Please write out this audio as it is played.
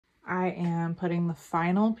I am putting the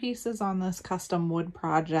final pieces on this custom wood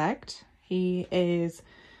project. He is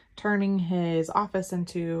turning his office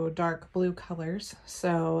into dark blue colors.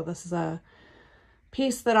 So this is a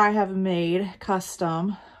piece that I have made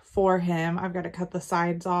custom for him. I've got to cut the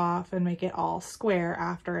sides off and make it all square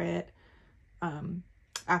after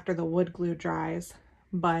the wood glue dries,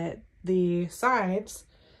 but the sides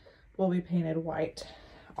will be painted white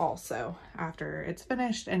also after it's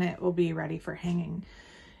finished, and it will be ready for hanging.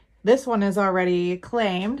 This one is already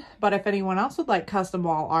claimed, but if anyone else would like custom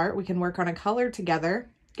wall art, we can work on a color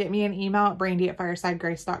together. Get me an email at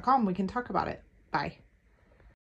brandy@firesidegrace.com. We can talk about it. Bye.